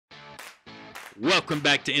Welcome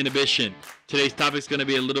back to Inhibition. Today's topic is going to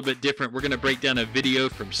be a little bit different. We're going to break down a video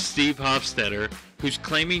from Steve Hofstetter, who's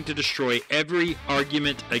claiming to destroy every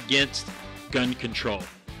argument against gun control.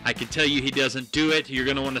 I can tell you he doesn't do it. You're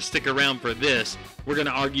going to want to stick around for this. We're going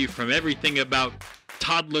to argue from everything about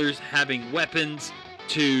toddlers having weapons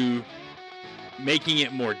to making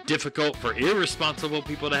it more difficult for irresponsible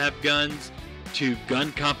people to have guns to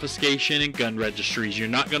gun confiscation and gun registries. You're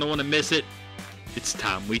not going to want to miss it. It's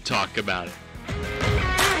time we talk about it.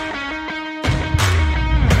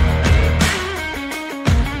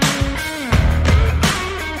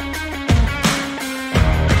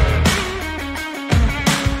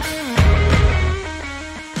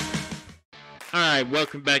 Alright,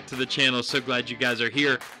 welcome back to the channel. So glad you guys are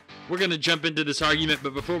here. We're going to jump into this argument,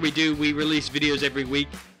 but before we do, we release videos every week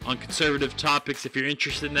on conservative topics. If you're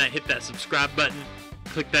interested in that, hit that subscribe button,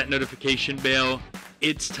 click that notification bell.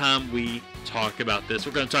 It's time we talk about this.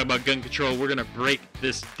 We're going to talk about gun control. We're going to break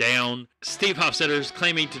this down. Steve Hofstetter is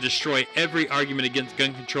claiming to destroy every argument against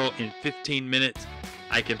gun control in 15 minutes.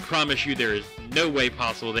 I can promise you there is no way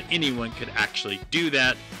possible that anyone could actually do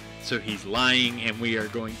that. So he's lying, and we are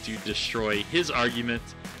going to destroy his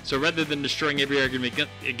arguments. So rather than destroying every argument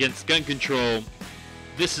against gun control,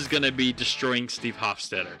 this is going to be destroying Steve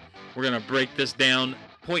Hofstetter. We're going to break this down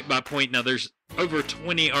point by point. Now there's over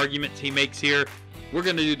 20 arguments he makes here. We're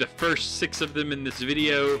going to do the first 6 of them in this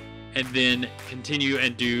video, and then continue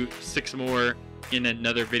and do 6 more in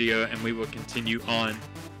another video, and we will continue on.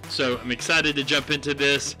 So I'm excited to jump into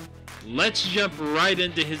this. Let's jump right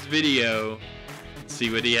into his video. See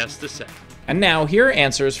what he has to say. And now, here are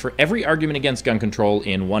answers for every argument against gun control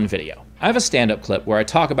in one video. I have a stand-up clip where I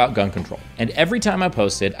talk about gun control, and every time I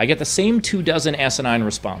post it, I get the same 24 asinine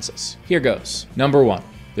responses. Here goes. Number 1.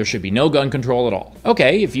 There should be no gun control at all.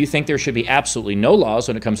 Okay, if you think there should be absolutely no laws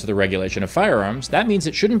when it comes to the regulation of firearms, that means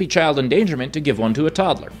it shouldn't be child endangerment to give one to a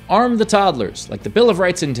toddler. Arm the toddlers, like the Bill of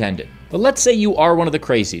Rights intended. But let's say you are one of the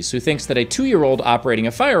crazies who thinks that a 2-year-old operating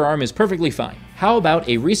a firearm is perfectly fine. How about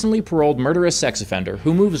a recently paroled murderous sex offender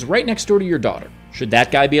who moves right next door to your daughter? Should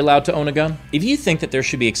that guy be allowed to own a gun? If you think that there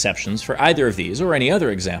should be exceptions for either of these or any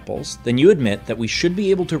other examples, then you admit that we should be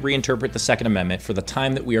able to reinterpret the Second Amendment for the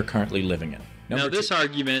time that we are currently living in. Now, this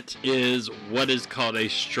argument is what is called a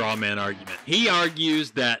straw man argument. He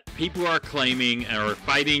argues that people are claiming or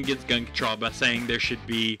fighting against gun control by saying there should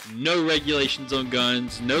be no regulations on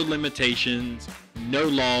guns, no limitations, no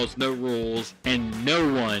laws, no rules, and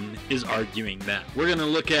no one is arguing that. We're going to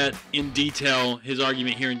look at in detail his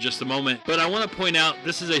argument here in just a moment, but I want to point out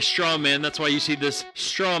this is a straw man. That's why you see this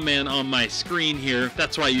straw man on my screen here.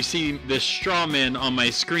 That's why you see this straw man on my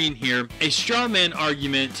screen here. A straw man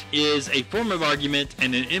argument is a form of argument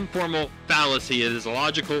and an informal fallacy. It is a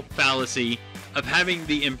logical fallacy of having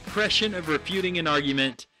the impression of refuting an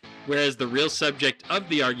argument, whereas the real subject of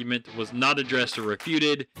the argument was not addressed or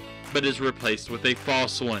refuted, but is replaced with a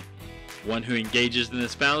false one. One who engages in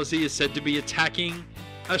this fallacy is said to be attacking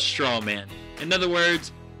a straw man. In other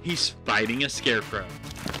words, he's fighting a scarecrow.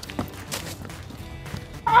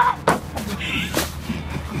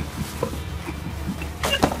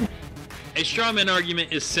 A straw man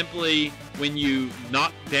argument is simply when you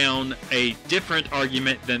knock down a different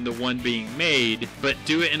argument than the one being made, but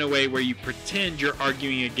do it in a way where you pretend you're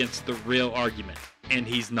arguing against the real argument, and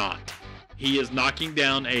he's not. He is knocking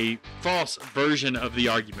down a false version of the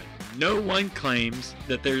argument. No one claims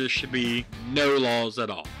that there should be no laws at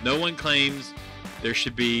all. No one claims there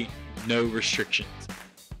should be no restrictions.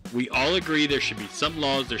 We all agree there should be some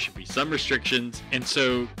laws, there should be some restrictions, and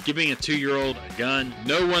so giving a 2-year-old a gun,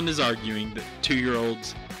 no one is arguing that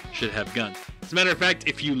 2-year-olds should have guns. As a matter of fact,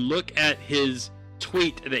 if you look at his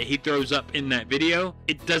tweet that he throws up in that video,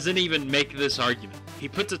 it doesn't even make this argument. He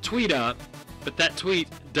puts a tweet up, but that tweet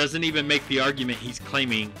doesn't even make the argument he's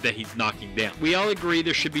claiming that he's knocking down. We all agree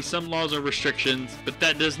there should be some laws or restrictions, but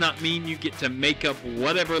that does not mean you get to make up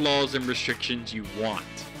whatever laws and restrictions you want.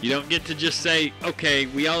 You don't get to just say, okay,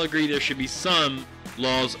 we all agree there should be some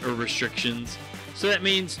laws or restrictions, so that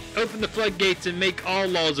means open the floodgates and make all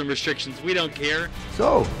laws and restrictions. We don't care.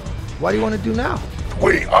 So, what do you want to do now? The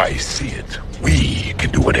way I see it, we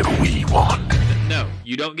can do whatever we want. No,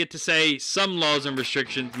 you don't get to say some laws and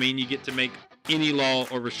restrictions mean you get to make any law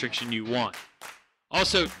or restriction you want.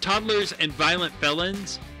 Also, toddlers and violent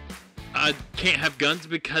felons can't have guns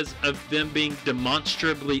because of them being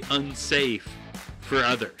demonstrably unsafe for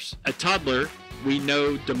others. A toddler, we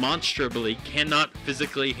know demonstrably, cannot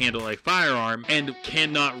physically handle a firearm and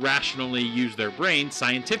cannot rationally use their brain.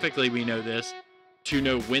 Scientifically, we know this, to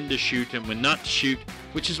know when to shoot and when not to shoot,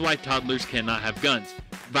 which is why toddlers cannot have guns.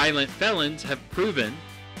 Violent felons have proven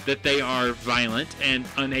that they are violent and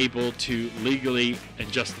unable to legally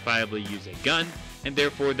and justifiably use a gun, and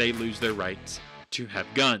therefore they lose their rights to have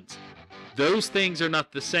guns. Those things are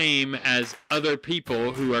not the same as other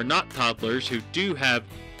people who are not toddlers, who do have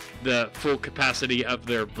the full capacity of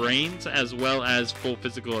their brains as well as full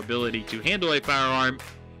physical ability to handle a firearm,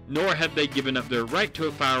 nor have they given up their right to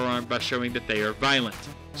a firearm by showing that they are violent.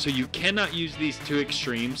 So you cannot use these two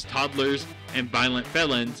extremes, toddlers and violent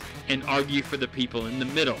felons, and argue for the people in the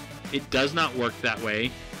middle. It does not work that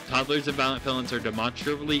way. Toddlers and violent felons are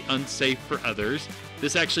demonstrably unsafe for others.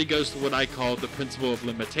 This actually goes to what I call the principle of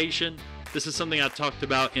limitation. This is something I talked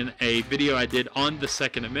about in a video I did on the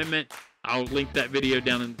Second Amendment. I'll link that video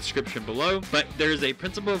down in the description below. But there's a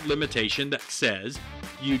principle of limitation that says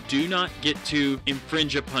you do not get to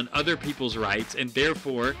infringe upon other people's rights, and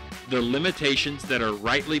therefore the limitations that are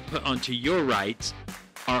rightly put onto your rights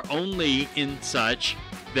are only in such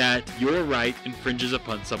that your right infringes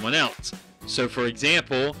upon someone else. So for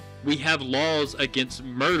example, we have laws against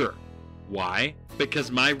murder. Why?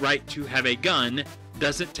 Because my right to have a gun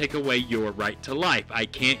doesn't take away your right to life. I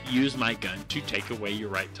can't use my gun to take away your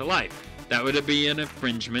right to life. That would be an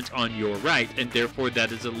infringement on your right, and therefore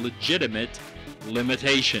that is a legitimate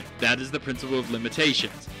limitation. That is the principle of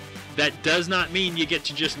limitations. That does not mean you get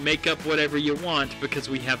to just make up whatever you want, because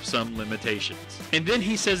we have some limitations. And then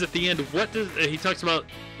he says at the end, he talks about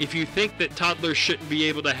if you think that toddlers shouldn't be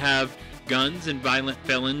able to have guns and violent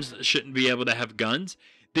felons shouldn't be able to have guns,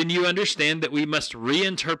 then you understand that we must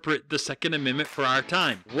reinterpret the Second Amendment for our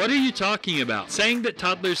time. What are you talking about? Saying that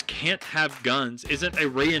toddlers can't have guns isn't a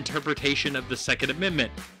reinterpretation of the Second Amendment.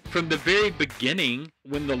 From the very beginning,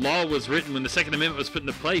 when the law was written, when the Second Amendment was put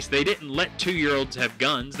into place, they didn't let 2-year-olds have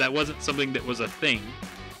guns. That wasn't something that was a thing.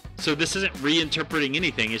 So this isn't reinterpreting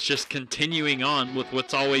anything. It's just continuing on with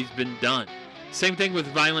what's always been done. Same thing with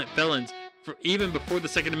violent felons. Even before the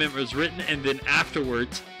Second Amendment was written and then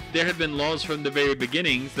afterwards, there have been laws from the very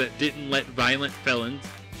beginnings that didn't let violent felons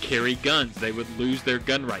carry guns. They would lose their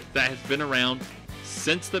gun rights. That has been around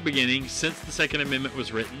since the beginning, since the Second Amendment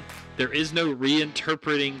was written. There is no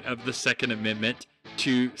reinterpreting of the Second Amendment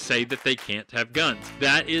to say that they can't have guns.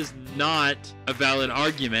 That is not a valid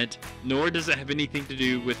argument, nor does it have anything to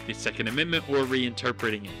do with the Second Amendment or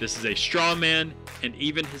reinterpreting it. This is a straw man, and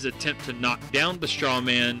even his attempt to knock down the straw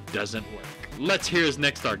man doesn't work. Let's hear his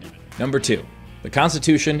next argument. Number 2, the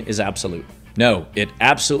Constitution is absolute. No, it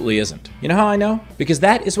absolutely isn't. You know how I know? Because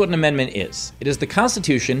that is what an amendment is. It is the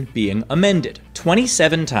Constitution being amended.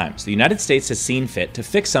 27 times the United States has seen fit to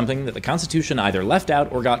fix something that the Constitution either left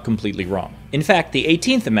out or got completely wrong. In fact, the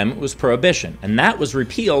 18th Amendment was prohibition, and that was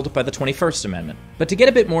repealed by the 21st Amendment. But to get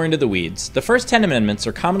a bit more into the weeds, the first 10 amendments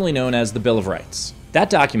are commonly known as the Bill of Rights. That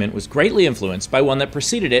document was greatly influenced by one that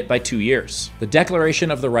preceded it by 2 years, the Declaration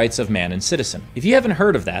of the Rights of Man and Citizen. If you haven't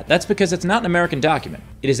heard of that, that's because it's not an American document.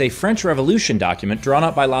 It is a French Revolution document drawn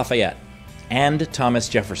up by Lafayette and Thomas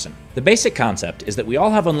Jefferson. The basic concept is that we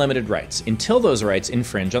all have unlimited rights until those rights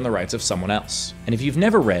infringe on the rights of someone else. And if you've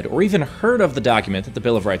never read or even heard of the document that the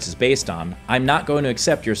Bill of Rights is based on, I'm not going to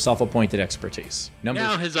accept your self-appointed expertise.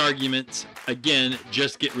 Now his arguments, again,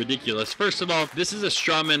 just get ridiculous. First of all, this is a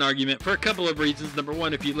straw man argument for a couple of reasons. Number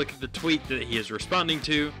one, if you look at the tweet that he is responding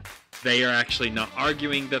to, they are actually not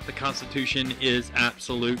arguing that the Constitution is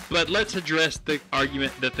absolute. But let's address the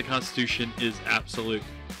argument that the Constitution is absolute.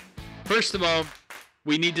 First of all,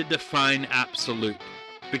 we need to define absolute,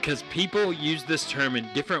 because people use this term in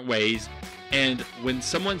different ways, and when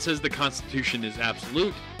someone says the Constitution is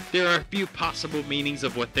absolute, there are a few possible meanings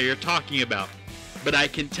of what they are talking about. But I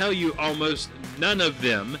can tell you almost none of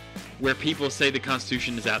them, where people say the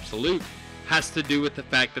Constitution is absolute, has to do with the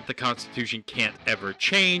fact that the Constitution can't ever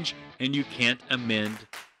change, and you can't amend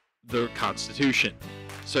the Constitution.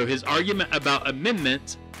 So his argument about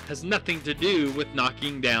amendments has nothing to do with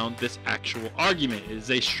knocking down this actual argument. It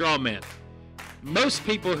is a straw man. Most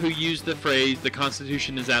people who use the phrase the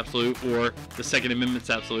Constitution is absolute, or the Second Amendment is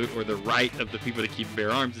absolute, or the right of the people to keep and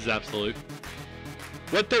bear arms is absolute,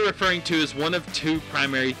 what they're referring to is one of two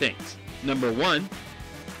primary things. Number one,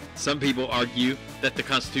 some people argue that the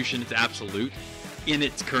Constitution is absolute in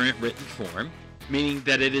its current written form, meaning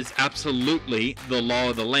that it is absolutely the law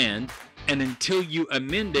of the land, and until you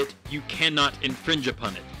amend it, you cannot infringe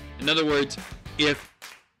upon it. In other words, if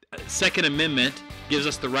Second Amendment gives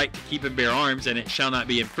us the right to keep and bear arms and it shall not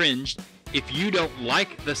be infringed, if you don't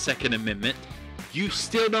like the Second Amendment, you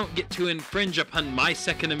still don't get to infringe upon my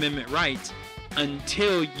Second Amendment rights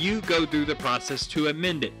until you go through the process to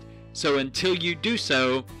amend it. So until you do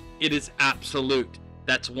so, it is absolute.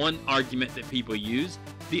 That's one argument that people use.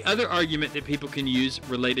 The other argument that people can use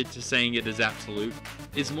related to saying it is absolute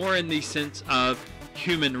is more in the sense of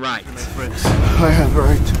human rights. I have a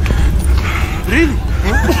right. Really?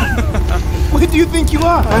 What do you think you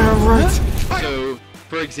are? I have a right. So,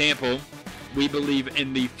 for example, we believe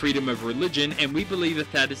in the freedom of religion, and we believe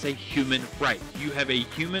that that is a human right. You have a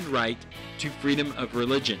human right to freedom of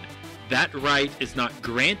religion. That right is not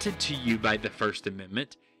granted to you by the First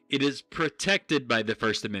Amendment. It is protected by the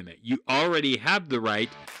First Amendment. You already have the right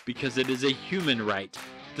because it is a human right.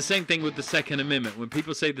 The same thing with the Second Amendment. When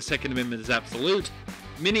people say the Second Amendment is absolute,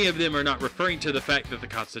 many of them are not referring to the fact that the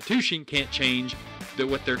Constitution can't change. That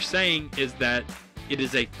what they're saying is that it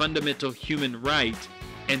is a fundamental human right,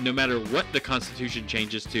 and no matter what the Constitution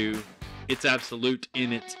changes to, it's absolute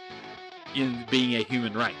in being a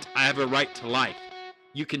human right. I have a right to life.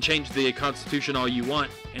 You can change the Constitution all you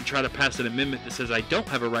want and try to pass an amendment that says I don't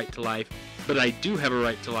have a right to life, but I do have a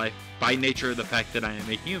right to life by nature of the fact that I am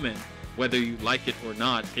a human. Whether you like it or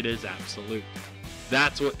not, it is absolute.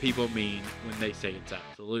 That's what people mean when they say it's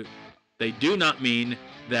absolute. They do not mean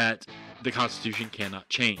that the Constitution cannot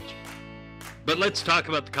change. But let's talk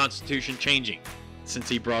about the Constitution changing. Since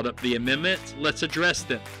he brought up the amendments, let's address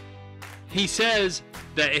them. He says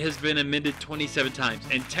that it has been amended 27 times,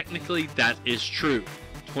 and technically that is true.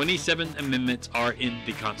 27 amendments are in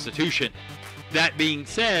the Constitution. That being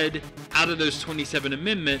said, out of those 27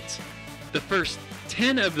 amendments, the first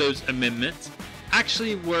 10 of those amendments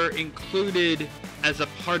actually were included as a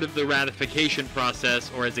part of the ratification process,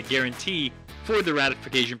 or as a guarantee for the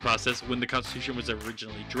ratification process when the Constitution was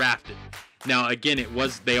originally drafted. Now again,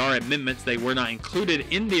 they are amendments, they were not included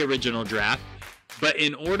in the original draft, but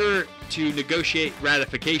in order to negotiate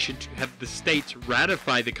ratification, to have the states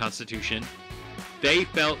ratify the Constitution, they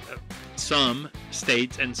felt, some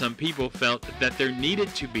states and some people felt, that there needed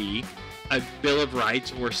to be a Bill of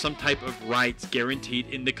Rights or some type of rights guaranteed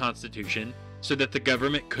in the Constitution so that the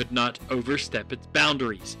government could not overstep its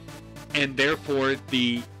boundaries. And therefore,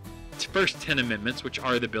 the first 10 amendments, which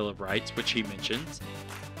are the Bill of Rights, which he mentions,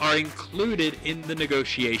 are included in the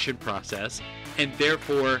negotiation process, and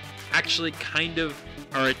therefore actually kind of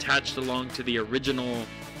are attached along to the original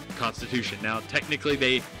Constitution. Now, technically,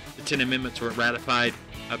 the 10 amendments were ratified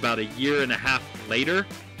about a year and a half later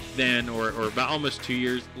than, or about almost 2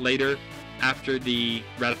 years later after the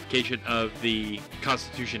ratification of the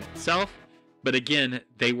Constitution itself. But again,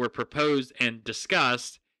 they were proposed and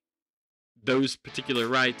discussed. Those particular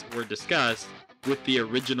rights were discussed with the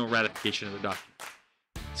original ratification of the document.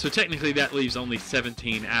 So technically that leaves only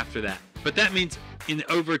 17 after that. But that means in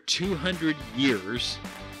over 200 years,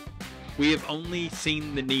 we have only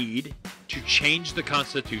seen the need to change the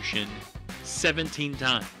Constitution 17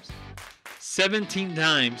 times. 17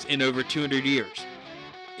 times in over 200 years.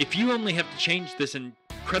 If you only have to change this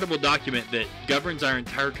incredible document that governs our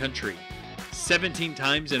entire country 17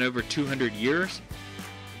 times in over 200 years,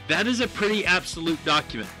 that is a pretty absolute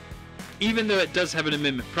document. Even though it does have an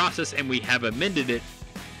amendment process and we have amended it,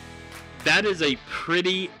 that is a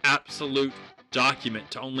pretty absolute document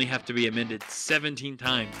to only have to be amended 17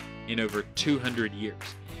 times in over 200 years.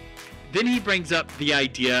 Then he brings up the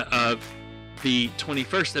idea of the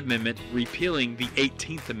 21st Amendment repealing the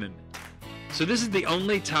 18th Amendment. So this is the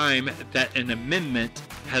only time that an amendment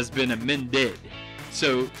has been amended.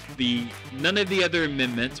 So none of the other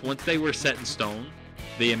amendments, once they were set in stone,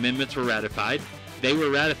 the amendments were ratified, they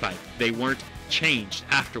were ratified. They weren't changed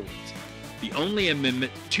afterwards. The only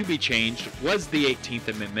amendment to be changed was the 18th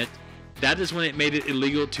Amendment. That is when it made it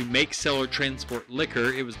illegal to make, sell, or transport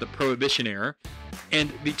liquor. It was the Prohibition era.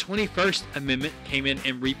 And the 21st Amendment came in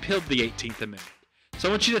and repealed the 18th Amendment. So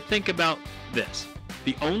I want you to think about this.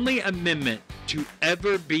 The only amendment to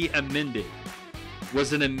ever be amended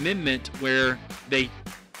was an amendment where they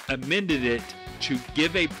amended it to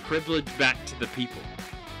give a privilege back to the people.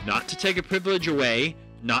 Not to take a privilege away,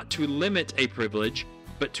 not to limit a privilege,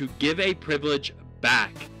 but to give a privilege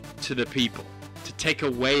back to the people. To take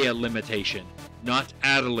away a limitation, not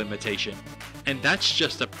add a limitation. And that's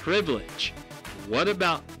just a privilege. What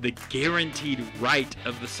about the guaranteed right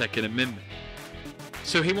of the Second Amendment?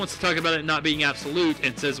 So he wants to talk about it not being absolute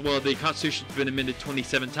and says, well, the Constitution's been amended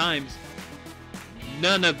 27 times.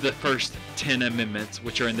 None of the first 10 amendments,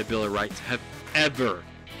 which are in the Bill of Rights, have ever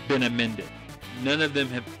been amended. None of them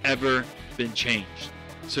have ever been changed.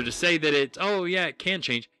 So to say that it's, oh yeah, it can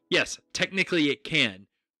change. Yes, technically it can.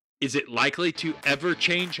 Is it likely to ever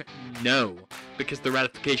change? No, because the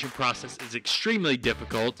ratification process is extremely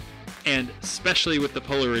difficult, and especially with the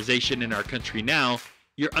polarization in our country now,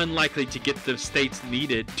 you're unlikely to get the states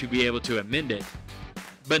needed to be able to amend it.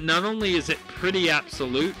 But not only is it pretty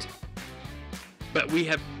absolute, but we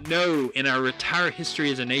have in our entire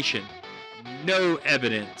history as a nation, no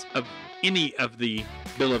evidence of any of the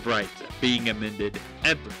Bill of Rights being amended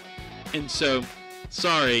ever. And so,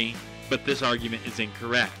 sorry, but this argument is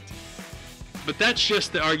incorrect. But that's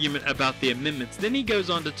just the argument about the amendments. Then he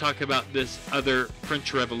goes on to talk about this other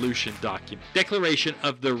French Revolution document, Declaration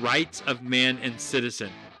of the Rights of Man and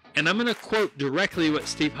Citizen. And I'm going to quote directly what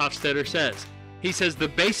Steve Hofstetter says. He says, the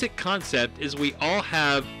basic concept is we all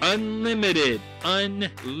have unlimited,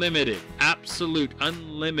 absolute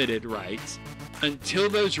unlimited rights until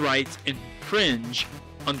those rights infringe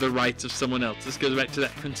on the rights of someone else. This goes back to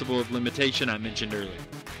that principle of limitation I mentioned earlier.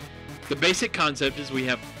 The basic concept is we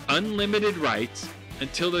have unlimited rights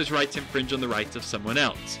until those rights infringe on the rights of someone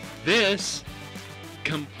else. This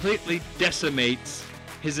completely decimates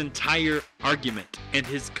his entire argument, and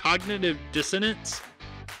his cognitive dissonance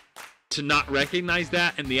to not recognize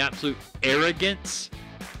that, and the absolute arrogance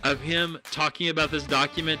of him talking about this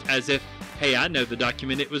document as if, hey, I know the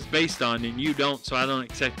document it was based on and you don't, so I don't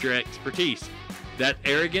accept your expertise. That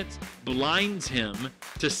arrogance blinds him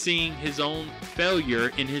to seeing his own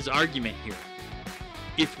failure in his argument here.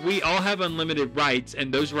 If we all have unlimited rights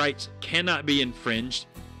and those rights cannot be infringed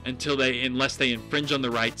unless they infringe on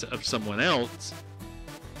the rights of someone else,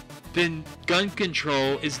 then gun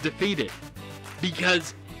control is defeated.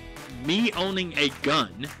 Because me owning a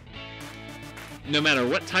gun, no matter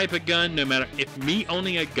what type of gun, no matter if me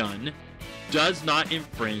owning a gun does not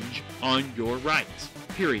infringe on your rights,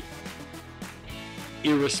 period.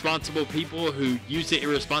 Irresponsible people who use it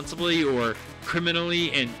irresponsibly or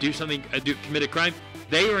criminally and commit a crime,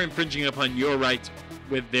 they are infringing upon your rights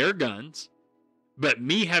with their guns. But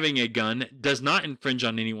me having a gun does not infringe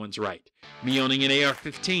on anyone's right. Me owning an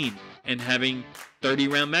AR-15 and having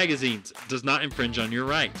 30-round magazines does not infringe on your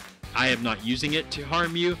right. I am not using it to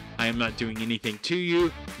harm you. I am not doing anything to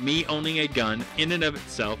you. Me owning a gun in and of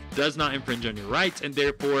itself does not infringe on your rights, and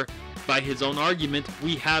therefore, by his own argument,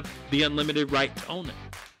 we have the unlimited right to own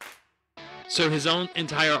it. So his own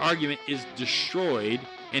entire argument is destroyed,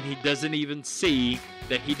 and he doesn't even see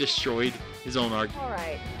that he destroyed his own argument. All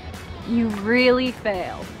right. You really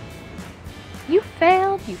failed. You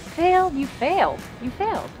failed, you failed, you failed. You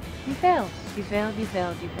failed. You failed. You failed, you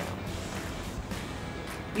failed, you failed.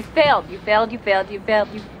 You failed, you failed, you failed, you failed,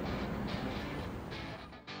 you...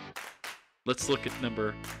 Let's look at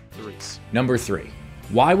number 3. Number 3.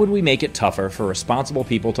 Why would we make it tougher for responsible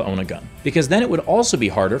people to own a gun? Because then it would also be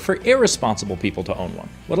harder for irresponsible people to own one.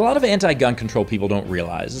 What a lot of anti-gun control people don't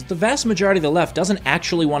realize is the vast majority of the left doesn't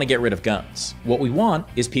actually want to get rid of guns. What we want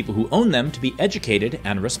is people who own them to be educated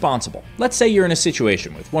and responsible. Let's say you're in a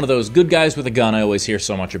situation with one of those good guys with a gun I always hear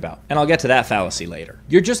so much about, and I'll get to that fallacy later.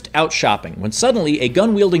 You're just out shopping when suddenly a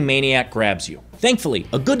gun-wielding maniac grabs you. Thankfully,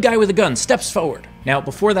 a good guy with a gun steps forward. Now,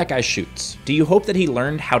 before that guy shoots, do you hope that he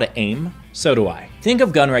learned how to aim? So do I. Think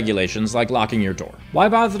of gun regulations like locking your door. Why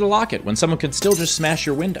bother to lock it when someone could still just smash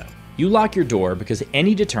your window? You lock your door because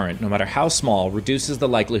any deterrent, no matter how small, reduces the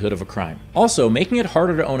likelihood of a crime. Also, making it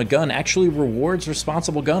harder to own a gun actually rewards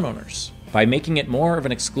responsible gun owners by making it more of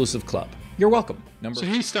an exclusive club. You're welcome. So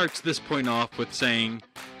he starts this point off with saying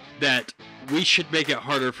that we should make it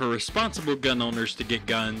harder for responsible gun owners to get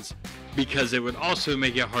guns because it would also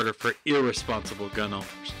make it harder for irresponsible gun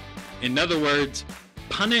owners. In other words,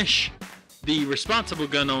 punish the responsible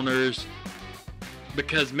gun owners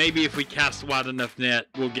because maybe if we cast a wide enough net,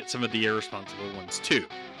 we'll get some of the irresponsible ones too.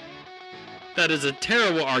 That is a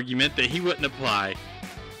terrible argument that he wouldn't apply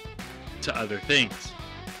to other things.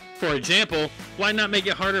 For example, why not make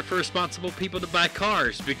it harder for responsible people to buy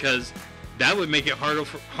cars? Because that would make it harder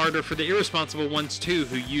for the irresponsible ones too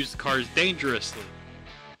who use cars dangerously.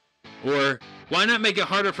 Or why not make it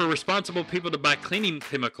harder for responsible people to buy cleaning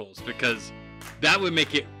chemicals? Because that would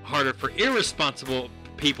make it harder for irresponsible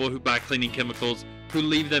people who buy cleaning chemicals who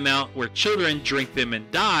leave them out where children drink them and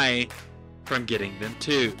die from getting them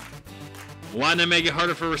too. Why not make it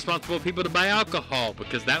harder for responsible people to buy alcohol?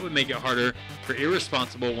 Because that would make it harder for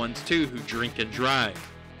irresponsible ones too who drink and drive.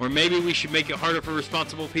 Or maybe we should make it harder for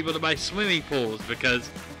responsible people to buy swimming pools because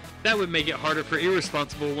that would make it harder for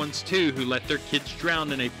irresponsible ones too who let their kids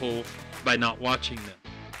drown in a pool by not watching them.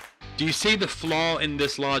 Do you see the flaw in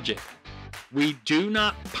this logic? We do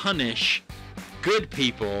not punish good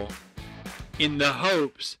people in the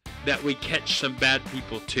hopes that we catch some bad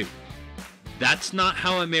people too. That's not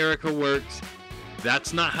how America works.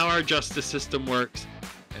 That's not how our justice system works.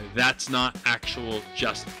 And that's not actual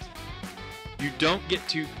justice. You don't get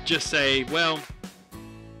to just say, well,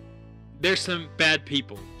 there's some bad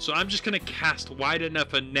people, so I'm just going to cast wide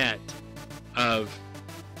enough a net of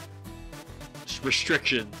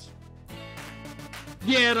restrictions.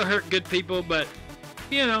 Yeah, it'll hurt good people, but,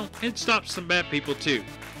 you know, it stops some bad people too.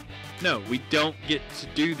 No, we don't get to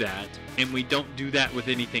do that, and we don't do that with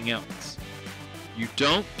anything else. You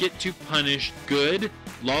don't get to punish good,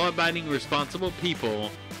 law-abiding, responsible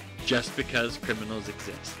people just because criminals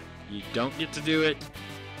exist. You don't get to do it.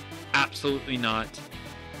 Absolutely not.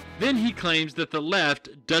 Then he claims that the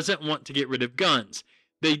left doesn't want to get rid of guns.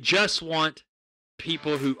 They just want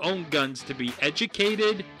people who own guns to be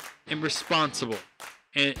educated and responsible.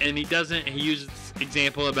 And he uses this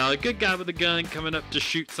example about a good guy with a gun coming up to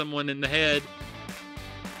shoot someone in the head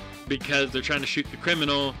because they're trying to shoot the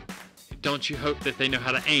criminal. Don't you hope that they know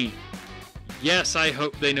how to aim? Yes, I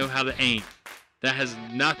hope they know how to aim. That has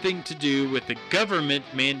nothing to do with the government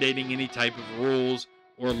mandating any type of rules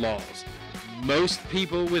or laws. Most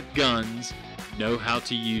people with guns know how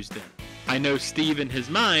to use them. I know Steve in his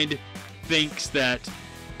mind thinks that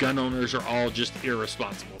gun owners are all just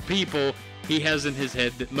irresponsible people. He has in his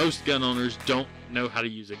head that most gun owners don't know how to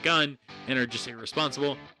use a gun and are just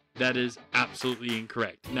irresponsible. That is absolutely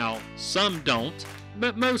incorrect. Now, some don't,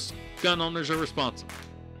 but most gun owners are responsible.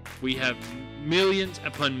 We have millions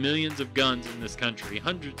upon millions of guns in this country,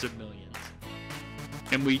 hundreds of millions.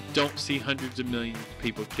 And we don't see hundreds of millions of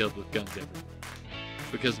people killed with guns every day.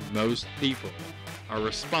 Because most people are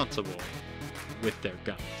responsible with their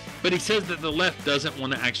guns. But he says that the left doesn't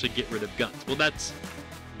want to actually get rid of guns. Well, that's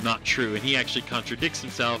not true, and he actually contradicts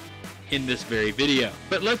himself in this very video.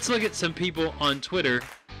 But let's look at some people on Twitter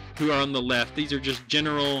who are on the left. These are just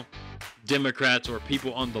general Democrats or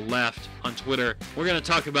people on the left on Twitter. We're going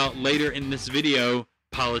to talk about later in this video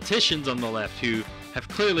politicians on the left who have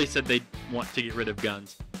clearly said they want to get rid of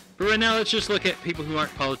guns. But right now, let's just look at people who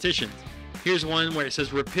aren't politicians. Here's one where it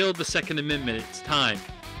says, repeal the Second Amendment, it's time.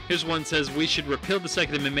 Here's one that says, we should repeal the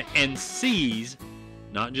Second Amendment and seize,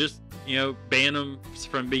 not just, ban them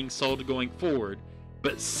from being sold going forward,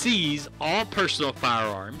 but seize all personal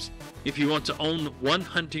firearms. If you want to own one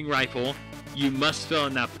hunting rifle, you must fill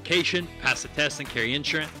an application, pass a test, and carry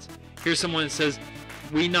insurance. Here's someone that says,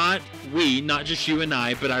 not just you and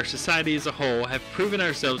I, but our society as a whole, have proven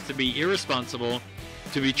ourselves to be irresponsible,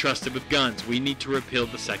 to be trusted with guns. We need to repeal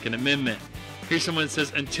the Second Amendment. Here's someone that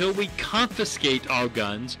says, until we confiscate all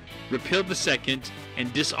guns, repeal the Second,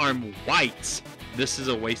 and disarm whites, this is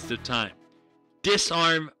a waste of time.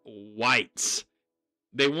 Disarm whites.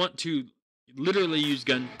 They want to literally use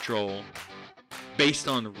gun control based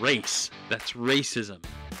on race. That's racism.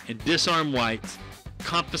 And disarm whites,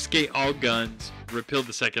 confiscate all guns, repeal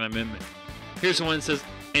the Second Amendment. Here's one that says,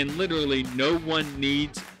 and literally no one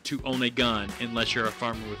needs to own a gun unless you're a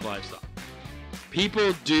farmer with livestock.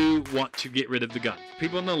 People do want to get rid of the guns.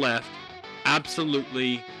 People on the left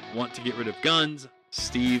absolutely want to get rid of guns.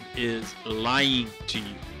 Steve is lying to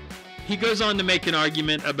you. He goes on to make an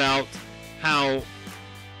argument about how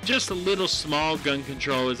just a little small gun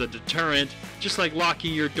control is a deterrent, just like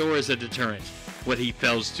locking your door is a deterrent. What he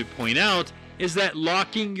fails to point out is that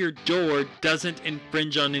locking your door doesn't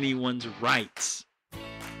infringe on anyone's rights.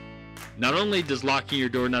 Not only does locking your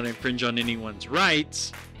door not infringe on anyone's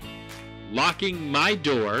rights, locking my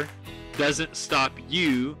door doesn't stop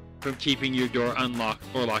you from keeping your door unlocked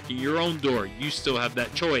or locking your own door. You still have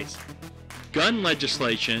that choice. Gun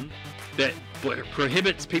legislation that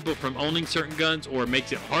prohibits people from owning certain guns or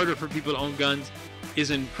makes it harder for people to own guns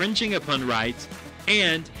is infringing upon rights,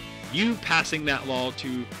 and you passing that law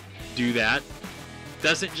to do that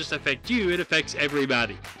doesn't just affect you, it affects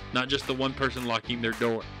everybody, not just the one person locking their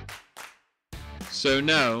door. So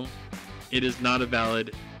no, it is not a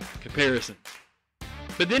valid comparison.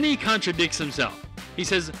 But then he contradicts himself. He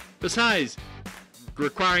says, besides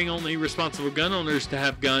requiring only responsible gun owners to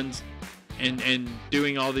have guns and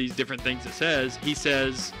doing all these different things it says, he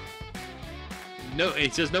says no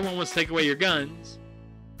one wants to take away your guns.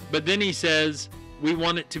 But then he says, we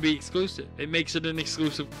want it to be exclusive. It makes it an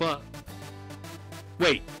exclusive club.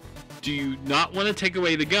 Wait, do you not want to take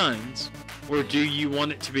away the guns, or do you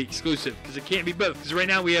want it to be exclusive? Because it can't be both. Because right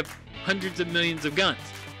now we have hundreds of millions of guns.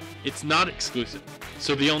 It's not exclusive.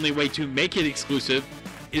 So the only way to make it exclusive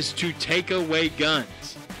is to take away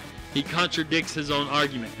guns. He contradicts his own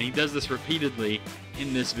argument, and he does this repeatedly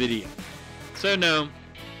in this video. So no,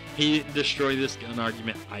 he didn't destroy this gun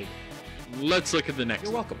argument either. Let's look at the next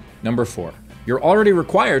one. You're welcome. Number 4. You're already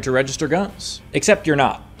required to register guns. Except you're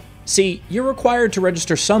not. See, you're required to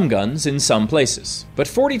register some guns in some places. But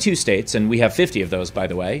 42 states, and we have 50 of those by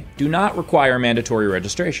the way, do not require mandatory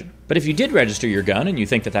registration. But if you did register your gun and you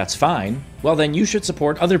think that that's fine, well then you should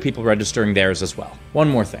support other people registering theirs as well. One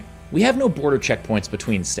more thing. We have no border checkpoints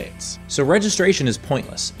between states, so registration is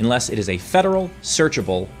pointless unless it is a federal,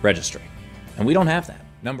 searchable registry. And we don't have that.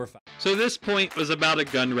 Number 5. So this point was about a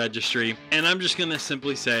gun registry, and I'm just going to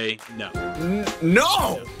simply say no.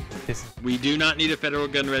 No! We do not need a federal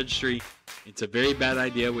gun registry. It's a very bad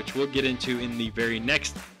idea, which we'll get into in the very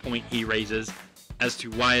next point he raises as to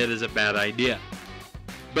why it is a bad idea.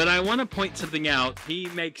 But I want to point something out. He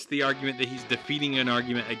makes the argument that he's defeating an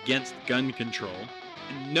argument against gun control.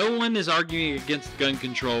 No one is arguing against gun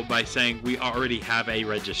control by saying we already have a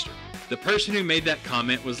registry. The person who made that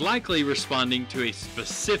comment was likely responding to a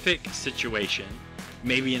specific situation,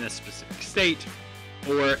 maybe in a specific state,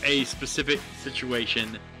 or a specific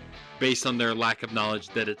situation based on their lack of knowledge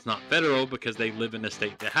that it's not federal because they live in a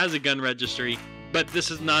state that has a gun registry. But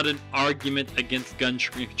this is not an argument against gun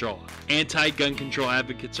control. Anti-gun control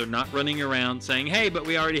advocates are not running around saying, hey, but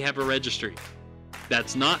we already have a registry.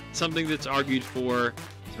 That's not something that's argued for.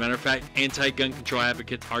 As a matter of fact, anti-gun control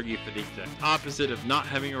advocates argue for the exact opposite of not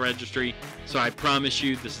having a registry. So I promise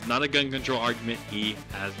you, this is not a gun control argument he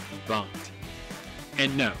has debunked.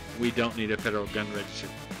 And no, we don't need a federal gun registry.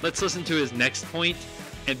 Let's listen to his next point,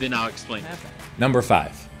 and then I'll explain it. Number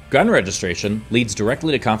 5. Gun registration leads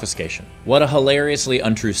directly to confiscation. What a hilariously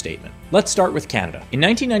untrue statement. Let's start with Canada. In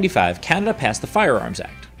 1995, Canada passed the Firearms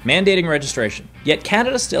Act, mandating registration. Yet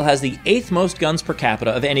Canada still has the 8th most guns per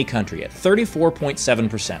capita of any country at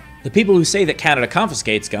 34.7%. The people who say that Canada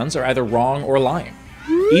confiscates guns are either wrong or lying.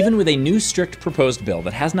 Even with a new strict proposed bill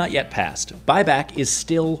that has not yet passed, buyback is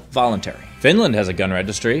still voluntary. Finland has a gun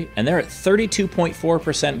registry, and they're at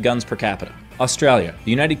 32.4% guns per capita. Australia,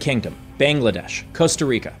 the United Kingdom, Bangladesh, Costa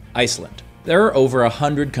Rica, Iceland. There are over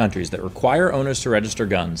 100 countries that require owners to register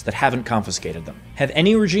guns that haven't confiscated them. Have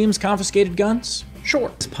any regimes confiscated guns? Sure,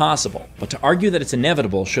 it's possible, but to argue that it's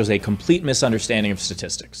inevitable shows a complete misunderstanding of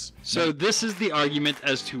statistics. So this is the argument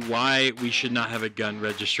as to why we should not have a gun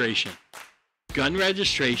registration. Gun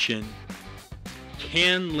registration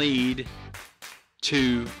can lead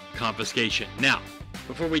to confiscation. Now,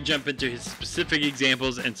 before we jump into his specific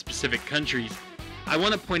examples and specific countries, I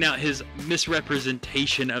want to point out his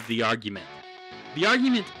misrepresentation of the argument. The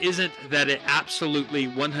argument isn't that it absolutely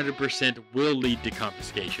 100% will lead to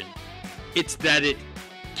confiscation. It's that it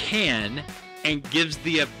can and gives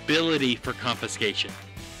the ability for confiscation.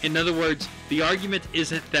 In other words, the argument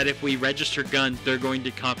isn't that if we register guns, they're going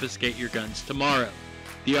to confiscate your guns tomorrow.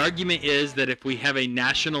 The argument is that if we have a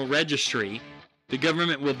national registry, the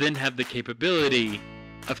government will then have the capability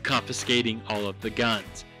of confiscating all of the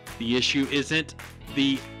guns. The issue isn't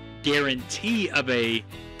the guarantee of a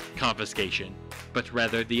confiscation, but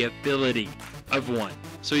rather the ability of one.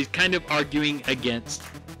 So he's kind of arguing against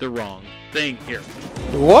the wrong thing here.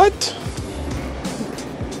 What?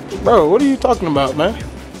 Bro, what are you talking about, man?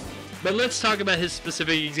 But let's talk about his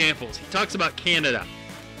specific examples. He talks about Canada.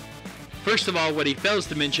 First of all, what he fails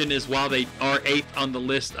to mention is while they are 8th on the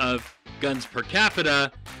list of guns per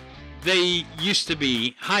capita, they used to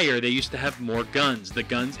be higher. They used to have more guns. The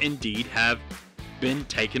guns indeed have been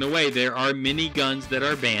taken away. There are many guns that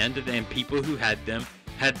are banned, and people who had them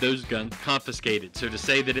had those guns confiscated. So to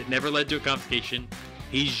say that it never led to a confiscation,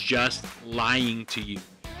 he's just lying to you.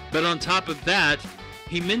 But on top of that,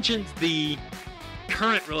 he mentions the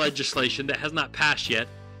current legislation that has not passed yet.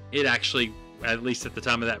 It actually, at least at the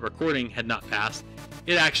time of that recording, had not passed.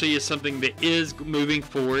 It actually is something that is moving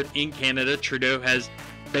forward in Canada. Trudeau has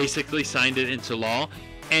basically signed it into law,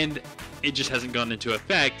 and it just hasn't gone into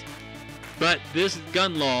effect. But this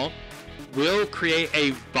gun law will create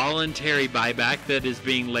a voluntary buyback that is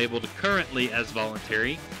being labeled currently as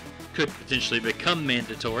voluntary, could potentially become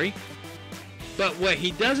mandatory. But what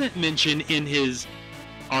he doesn't mention in his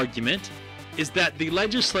argument is that the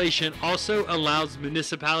legislation also allows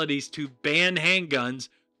municipalities to ban handguns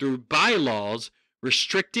through bylaws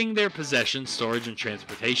restricting their possession, storage, and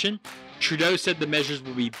transportation. Trudeau said the measures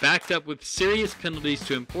will be backed up with serious penalties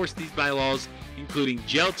to enforce these bylaws, including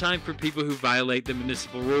jail time for people who violate the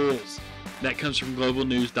municipal rules. That comes from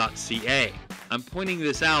globalnews.ca. I'm pointing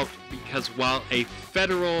this out because while a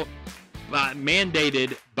federal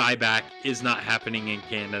mandated buyback is not happening in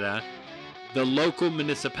Canada, the local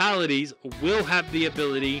municipalities will have the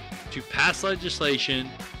ability to pass legislation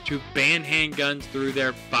to ban handguns through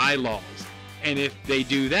their bylaws. And if they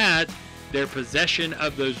do that, their possession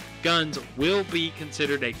of those guns will be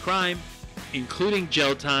considered a crime, including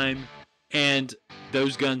jail time, and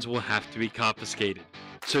those guns will have to be confiscated.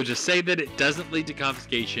 So to say that it doesn't lead to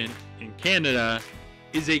confiscation in Canada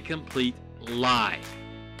is a complete lie.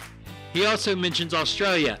 He also mentions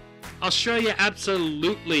Australia. Australia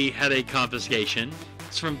absolutely had a confiscation.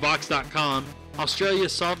 It's from Vox.com. Australia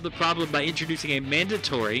solved the problem by introducing a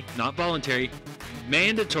mandatory, not voluntary,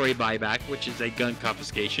 mandatory buyback, which is a gun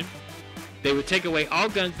confiscation. They would take away all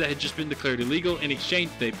guns that had just been declared illegal. In exchange,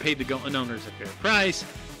 they paid the gun owners a fair price.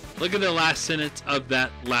 Look at the last sentence of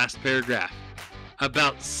that last paragraph.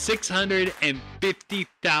 about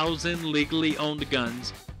 650,000 legally owned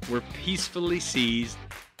guns were peacefully seized,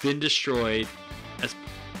 then destroyed as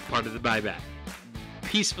part of the buyback.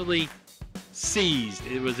 Peacefully seized.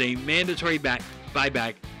 It was a mandatory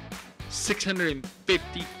buyback.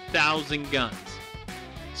 650,000 guns.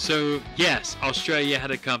 So, yes, Australia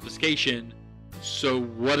had a confiscation. So,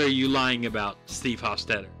 what are you lying about, Steve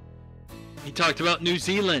Hofstetter? He talked about New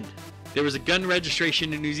Zealand. There was a gun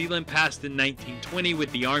registration in New Zealand passed in 1920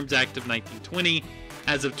 with the Arms Act of 1920.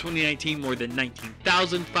 As of 2019, more than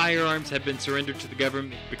 19,000 firearms have been surrendered to the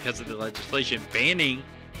government because of the legislation banning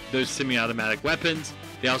those semi-automatic weapons.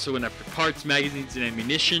 They also went after parts, magazines, and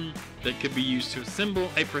ammunition that could be used to assemble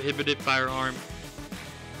a prohibited firearm.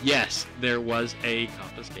 Yes, there was a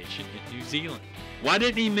confiscation in New Zealand. Why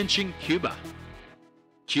didn't he mention Cuba?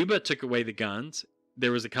 Cuba took away the guns.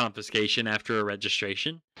 There was a confiscation after a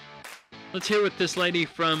registration. Let's hear what this lady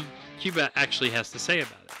from Cuba actually has to say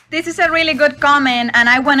about it. This is a really good comment, and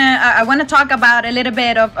I wanna talk about a little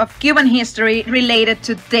bit of Cuban history related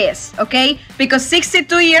to this, okay? Because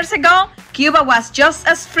 62 years ago, Cuba was just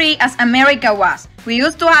as free as America was. We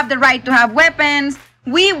used to have the right to have weapons.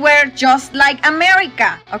 We were just like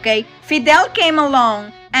America, okay? Fidel came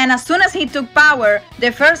along, and as soon as he took power,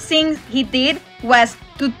 the first thing he did was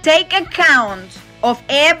to take account of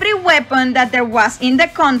every weapon that there was in the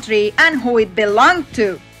country and who it belonged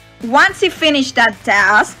to. Once he finished that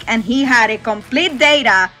task and he had a complete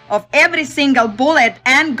data of every single bullet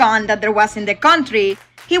and gun that there was in the country,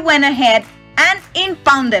 he went ahead and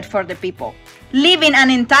impounded for the people, leaving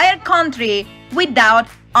an entire country without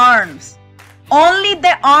arms. Only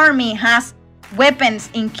the army has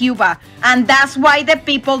weapons in Cuba, and that's why the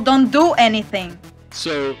people don't do anything.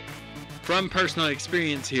 So, from personal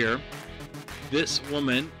experience here, this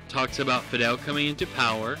woman talks about Fidel coming into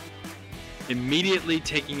power, immediately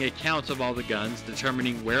taking account of all the guns,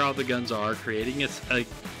 determining where all the guns are, creating a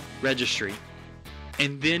registry,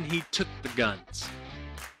 and then he took the guns.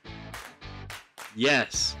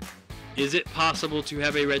 Yes. Is it possible to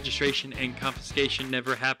have a registration and confiscation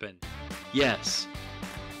never happen? Yes.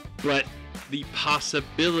 But the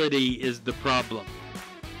possibility is the problem.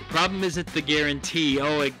 The problem isn't the guarantee.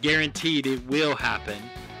 Oh, it guaranteed it will happen.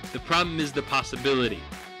 The problem is the possibility.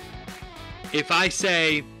 If I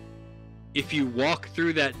say, if you walk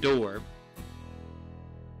through that door,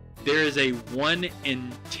 there is a 1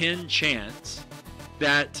 in 10 chance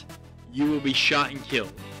that you will be shot and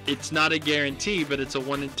killed. It's not a guarantee, but it's a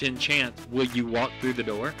 1 in 10 chance. Will you walk through the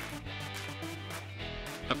door?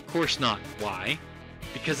 Of course not. Why?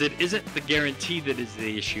 Because it isn't the guarantee that is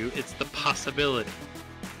the issue, it's the possibility.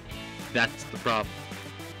 That's the problem.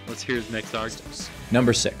 Let's hear his next argument.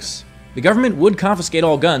 Number 6. The government would confiscate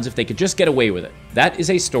all guns if they could just get away with it. That is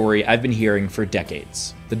a story I've been hearing for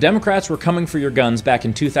decades. The Democrats were coming for your guns back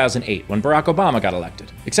in 2008 when Barack Obama got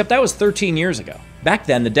elected. Except that was 13 years ago. Back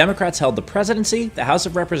then, the Democrats held the presidency, the House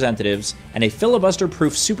of Representatives, and a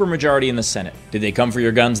filibuster-proof supermajority in the Senate. Did they come for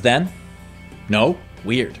your guns then? No?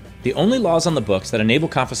 Weird. The only laws on the books that enable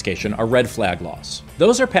confiscation are red flag laws.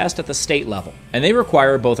 Those are passed at the state level, and they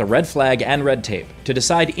require both a red flag and red tape to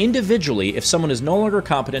decide individually if someone is no longer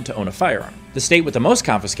competent to own a firearm. The state with the most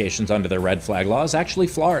confiscations under their red flag law is actually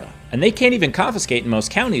Florida, and they can't even confiscate in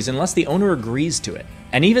most counties unless the owner agrees to it.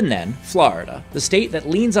 And even then, Florida, the state that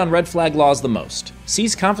leans on red flag laws the most,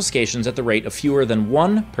 sees confiscations at the rate of fewer than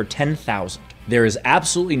 1 per 10,000. There is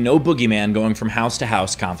absolutely no boogeyman going from house to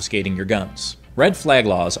house confiscating your guns. Red flag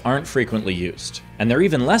laws aren't frequently used, and they're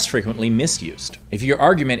even less frequently misused. If your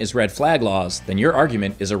argument is red flag laws, then your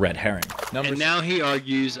argument is a red herring. And now he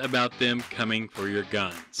argues about them coming for your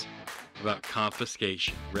guns, about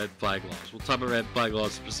confiscation, red flag laws. We'll talk about red flag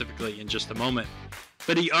laws specifically in just a moment.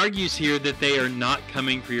 But he argues here that they are not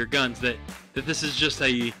coming for your guns, that this is just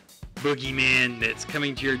a boogeyman that's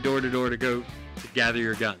coming to your door to door to go to gather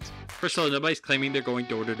your guns. First of all, nobody's claiming they're going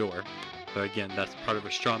door to door. But again, that's part of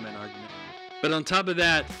a straw man argument. But on top of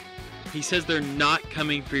that, he says they're not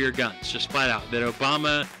coming for your guns, just flat out. That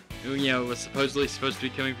Obama, was supposedly supposed to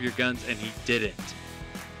be coming for your guns, and he didn't.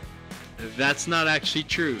 That's not actually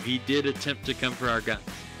true. He did attempt to come for our guns.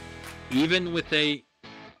 Even with a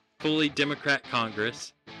fully Democrat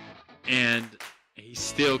Congress, and he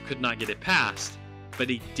still could not get it passed. But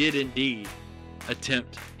he did indeed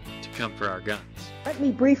attempt to come for our guns. Let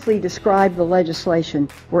me briefly describe the legislation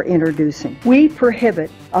we're introducing. We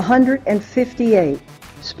prohibit 158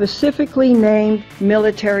 specifically named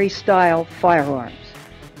military-style firearms.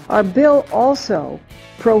 Our bill also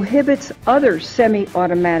prohibits other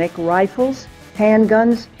semi-automatic rifles,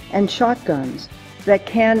 handguns, and shotguns that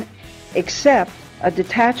can accept a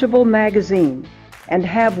detachable magazine and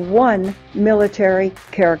have one military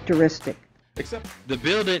characteristic. Except The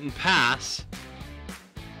bill didn't pass,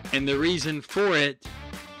 and the reason for it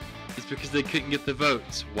is because they couldn't get the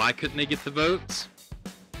votes. Why couldn't they get the votes?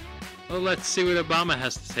 Well, let's see what Obama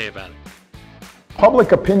has to say about it.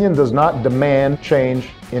 Public opinion does not demand change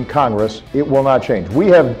in Congress. It will not change.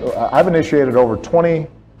 I've initiated over 20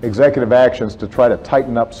 executive actions to try to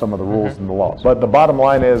tighten up some of the rules and the laws. But the bottom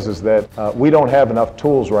line is that we don't have enough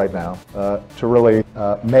tools right now to really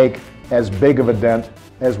make as big of a dent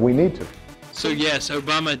as we need to. So yes,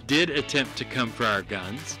 Obama did attempt to come for our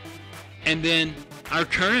guns. And then our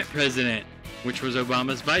current president, which was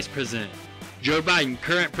Obama's vice president, Joe Biden,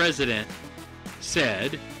 current president,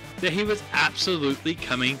 said that he was absolutely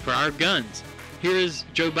coming for our guns. Here is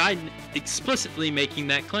Joe Biden explicitly making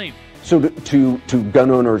that claim. So to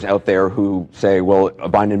gun owners out there who say, well, a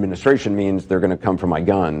Biden administration means they're going to come for my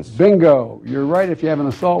guns. Bingo. You're right if you have an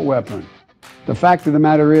assault weapon. The fact of the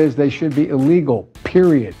matter is they should be illegal,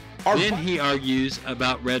 period. Then he argues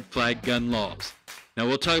about red flag gun laws. Now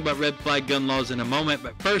we'll talk about red flag gun laws in a moment,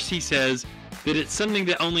 but first he says that it's something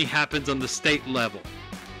that only happens on the state level.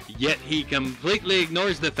 Yet he completely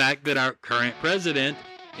ignores the fact that our current president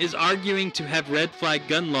is arguing to have red flag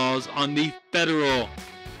gun laws on the federal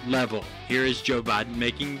level. Here is Joe Biden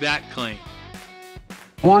making that claim.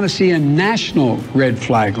 I want to see a national red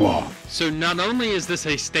flag law. So not only is this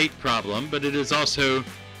a state problem, but it is also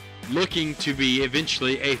looking to be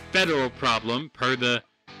eventually a federal problem per the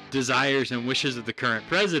desires and wishes of the current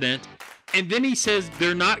president. And then he says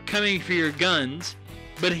they're not coming for your guns,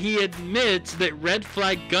 but he admits that red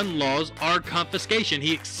flag gun laws are confiscation.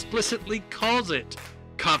 He explicitly calls it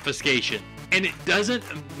confiscation. And it doesn't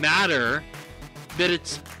matter that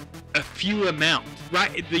it's a few amount,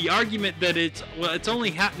 right? The argument that it's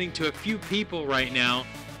only happening to a few people right now,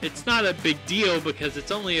 it's not a big deal because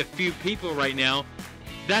it's only a few people right now.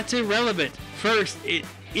 That's irrelevant. First, it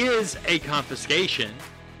is a confiscation,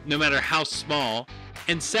 no matter how small.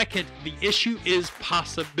 And second, the issue is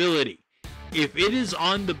possibility. If it is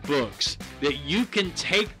on the books that you can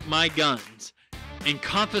take my guns and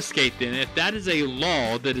confiscate them, if that is a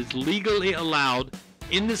law that is legally allowed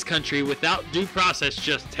in this country without due process,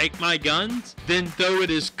 just take my guns, then though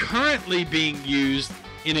it is currently being used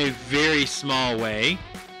in a very small way,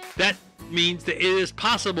 that means that it is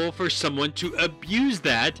possible for someone to abuse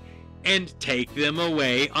that and take them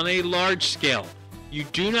away on a large scale. You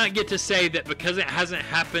do not get to say that because it hasn't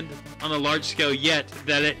happened on a large scale yet,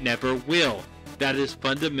 that it never will. That is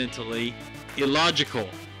fundamentally illogical.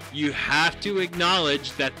 You have to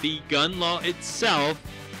acknowledge that the gun law itself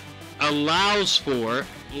allows for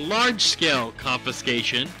large-scale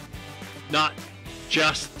confiscation, not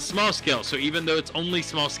just small-scale. So even though it's only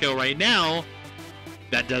small-scale right now,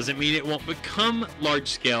 that doesn't mean it won't become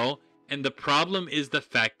large-scale, and the problem is the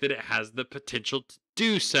fact that it has the potential to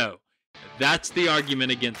do so. That's the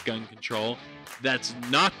argument against gun control. That's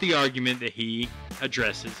not the argument that he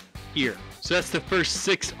addresses here. So that's the first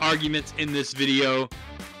 6 arguments in this video.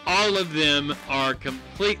 All of them are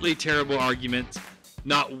completely terrible arguments.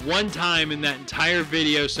 Not one time in that entire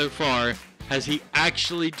video so far has he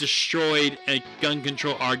actually destroyed a gun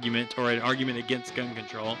control argument or an argument against gun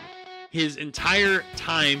control. His entire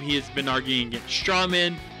time he has been arguing against straw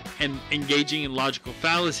men and engaging in logical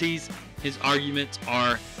fallacies. His arguments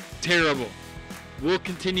are terrible. We'll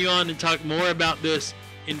continue on and talk more about this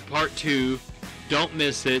in part 2. Don't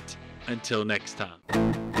miss it. Until next time.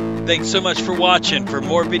 Thanks so much for watching. For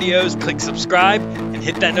more videos, click subscribe and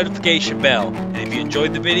hit that notification bell. And if you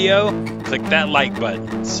enjoyed the video, click that like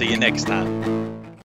button. See you next time.